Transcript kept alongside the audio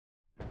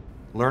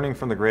Learning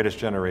from the greatest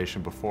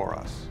generation before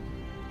us,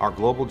 our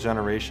global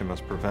generation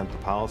must prevent the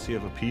policy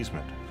of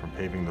appeasement from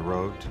paving the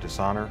road to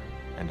dishonor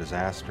and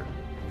disaster.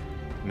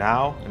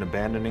 Now, in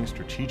abandoning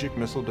strategic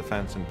missile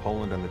defense in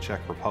Poland and the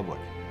Czech Republic,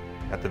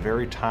 at the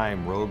very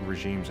time rogue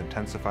regimes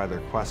intensify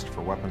their quest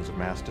for weapons of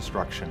mass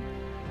destruction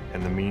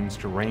and the means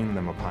to rain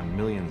them upon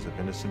millions of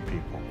innocent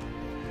people,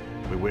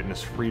 we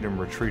witness freedom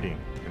retreating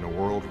in a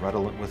world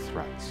redolent with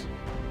threats.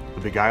 The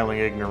beguiling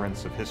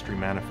ignorance of history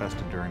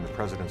manifested during the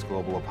President's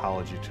global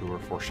apology tour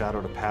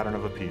foreshadowed a pattern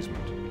of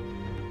appeasement,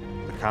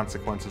 the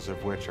consequences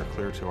of which are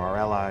clear to our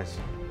allies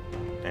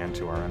and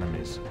to our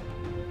enemies.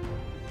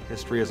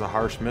 History is a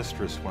harsh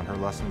mistress when her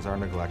lessons are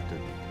neglected,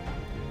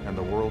 and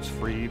the world's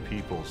free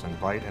peoples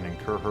invite and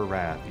incur her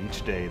wrath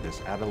each day.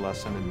 This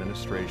adolescent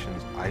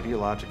administration's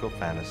ideological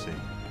fantasy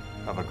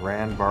of a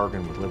grand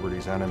bargain with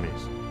liberty's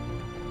enemies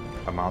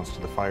amounts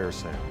to the fire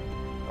sale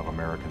of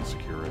American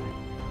security.